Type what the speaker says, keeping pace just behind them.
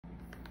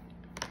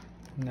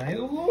Nice.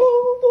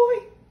 Oh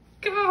boy.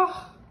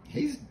 God.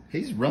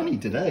 He's runny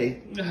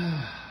today.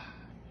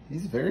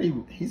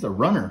 He's a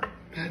runner.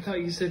 I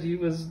thought you said he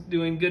was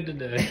doing good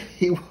today.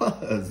 He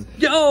was.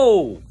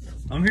 Yo!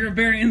 I'm here at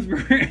Barry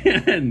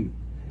Brand.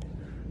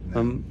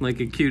 I'm like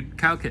a cute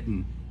cow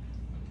kitten.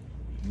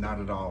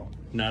 Not at all.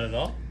 Not at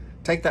all?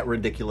 Take that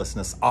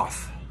ridiculousness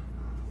off.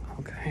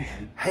 Okay.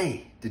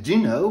 Hey, did you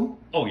know?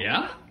 Oh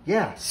yeah?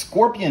 Yeah,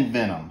 scorpion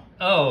venom.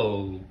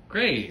 Oh,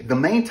 great. The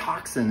main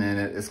toxin in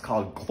it is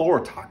called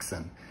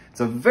chlorotoxin. It's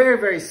a very,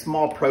 very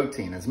small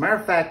protein. As a matter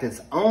of fact, it's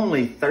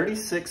only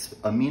 36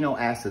 amino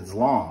acids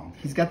long.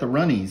 He's got the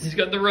runnies. He's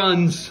got the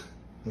runs.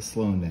 Let's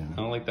slow him down. I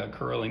don't like that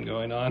curling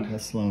going on.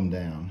 Let's slow him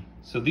down.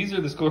 So these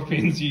are the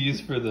scorpions you use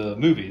for the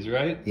movies,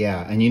 right?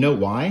 Yeah, and you know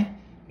why?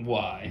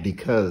 Why?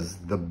 Because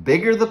the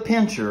bigger the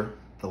pincher,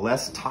 the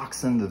less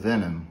toxin the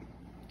venom.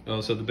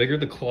 Oh, so the bigger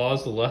the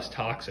claws, the less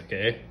toxic,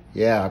 eh?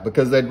 Yeah,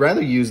 because they'd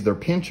rather use their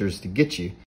pinchers to get you.